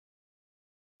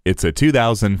It's a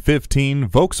 2015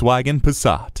 Volkswagen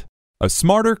Passat. A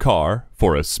smarter car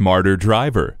for a smarter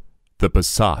driver. The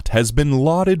Passat has been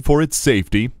lauded for its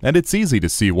safety, and it's easy to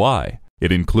see why.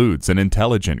 It includes an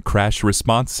intelligent crash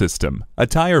response system, a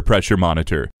tire pressure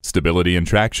monitor, stability and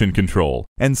traction control,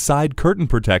 and side curtain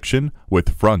protection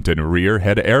with front and rear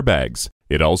head airbags.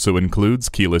 It also includes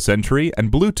keyless entry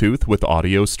and Bluetooth with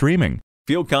audio streaming.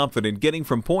 Feel confident getting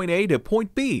from point A to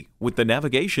point B with the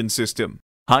navigation system.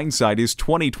 Hindsight is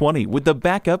 20/20 with the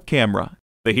backup camera.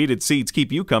 The heated seats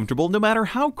keep you comfortable no matter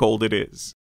how cold it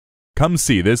is. Come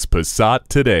see this Passat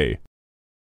today.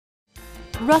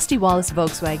 Rusty Wallis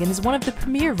Volkswagen is one of the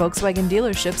premier Volkswagen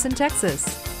dealerships in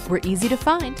Texas. We're easy to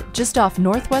find just off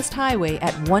Northwest Highway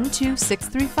at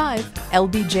 12635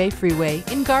 LBJ Freeway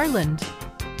in Garland.